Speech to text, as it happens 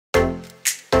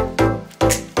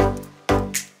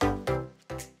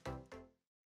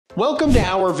Welcome to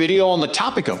our video on the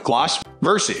topic of gloss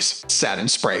versus satin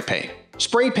spray paint.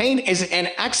 Spray paint is an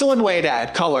excellent way to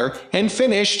add color and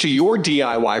finish to your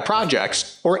DIY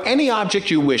projects or any object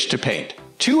you wish to paint.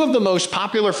 Two of the most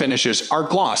popular finishes are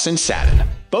gloss and satin.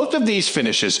 Both of these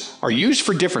finishes are used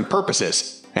for different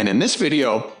purposes, and in this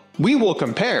video, we will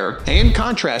compare and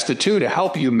contrast the two to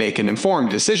help you make an informed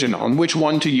decision on which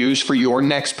one to use for your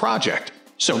next project.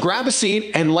 So grab a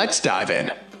seat and let's dive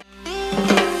in.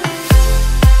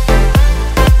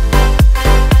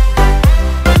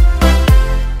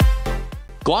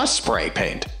 Gloss spray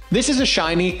paint. This is a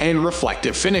shiny and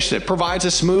reflective finish that provides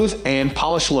a smooth and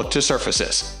polished look to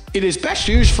surfaces. It is best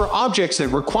used for objects that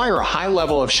require a high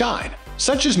level of shine,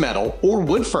 such as metal or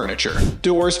wood furniture,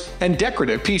 doors, and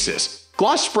decorative pieces.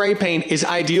 Gloss spray paint is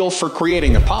ideal for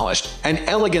creating a polished and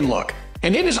elegant look,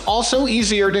 and it is also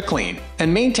easier to clean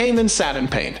and maintain than satin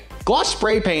paint. Gloss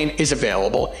spray paint is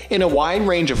available in a wide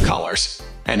range of colors,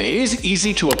 and it is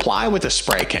easy to apply with a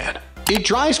spray can. It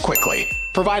dries quickly,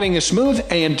 providing a smooth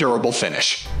and durable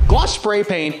finish. Gloss spray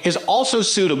paint is also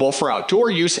suitable for outdoor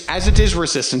use as it is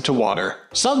resistant to water,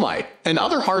 sunlight, and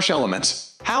other harsh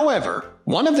elements. However,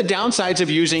 one of the downsides of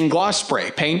using gloss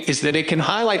spray paint is that it can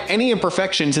highlight any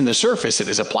imperfections in the surface it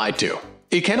is applied to.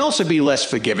 It can also be less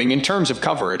forgiving in terms of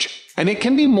coverage, and it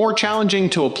can be more challenging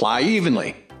to apply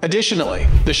evenly. Additionally,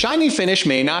 the shiny finish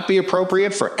may not be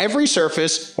appropriate for every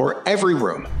surface or every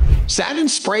room. Satin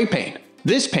spray paint.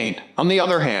 This paint, on the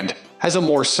other hand, has a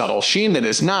more subtle sheen that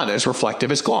is not as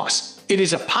reflective as gloss. It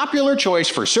is a popular choice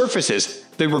for surfaces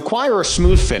that require a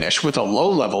smooth finish with a low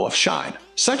level of shine,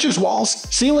 such as walls,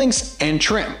 ceilings, and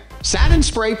trim. Satin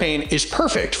spray paint is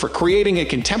perfect for creating a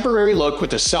contemporary look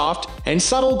with a soft and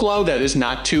subtle glow that is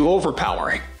not too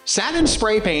overpowering. Satin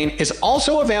spray paint is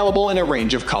also available in a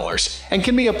range of colors and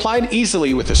can be applied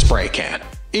easily with a spray can.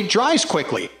 It dries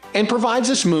quickly and provides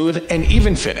a smooth and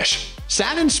even finish.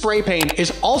 Satin spray paint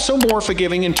is also more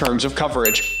forgiving in terms of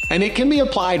coverage, and it can be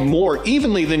applied more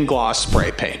evenly than gloss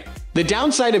spray paint. The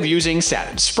downside of using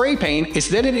satin spray paint is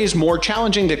that it is more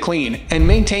challenging to clean and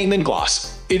maintain than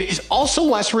gloss. It is also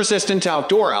less resistant to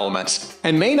outdoor elements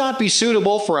and may not be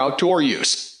suitable for outdoor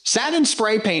use. Satin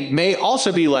spray paint may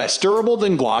also be less durable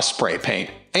than gloss spray paint,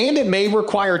 and it may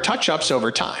require touch-ups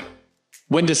over time.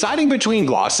 When deciding between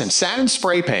gloss and satin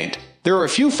spray paint, there are a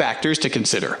few factors to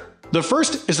consider. The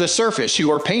first is the surface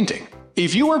you are painting.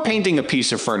 If you are painting a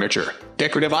piece of furniture,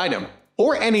 decorative item,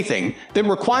 or anything that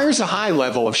requires a high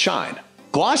level of shine,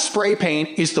 gloss spray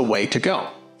paint is the way to go.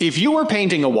 If you are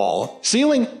painting a wall,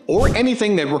 ceiling, or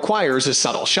anything that requires a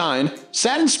subtle shine,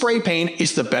 satin spray paint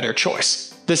is the better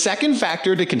choice. The second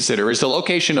factor to consider is the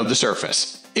location of the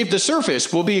surface. If the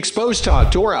surface will be exposed to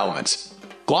outdoor elements,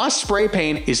 gloss spray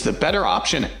paint is the better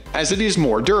option as it is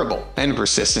more durable and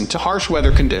resistant to harsh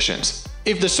weather conditions.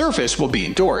 If the surface will be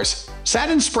indoors,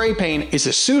 satin spray paint is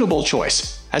a suitable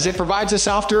choice as it provides a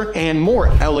softer and more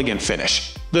elegant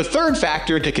finish. The third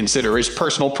factor to consider is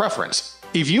personal preference.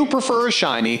 If you prefer a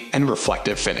shiny and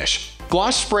reflective finish,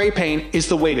 gloss spray paint is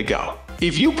the way to go.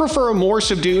 If you prefer a more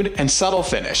subdued and subtle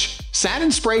finish,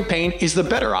 satin spray paint is the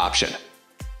better option.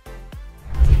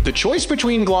 The choice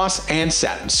between gloss and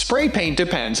satin spray paint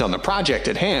depends on the project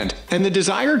at hand and the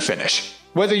desired finish.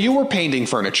 Whether you are painting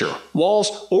furniture,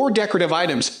 walls, or decorative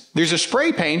items, there's a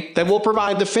spray paint that will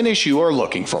provide the finish you are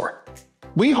looking for.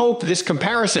 We hope this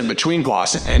comparison between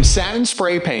gloss and satin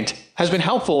spray paint has been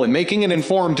helpful in making an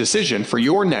informed decision for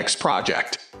your next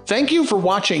project. Thank you for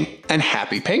watching and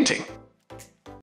happy painting!